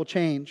life will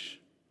change.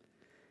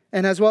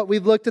 And as what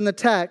we've looked in the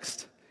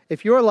text,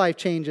 if your life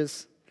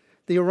changes,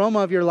 the aroma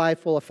of your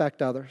life will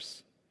affect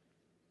others.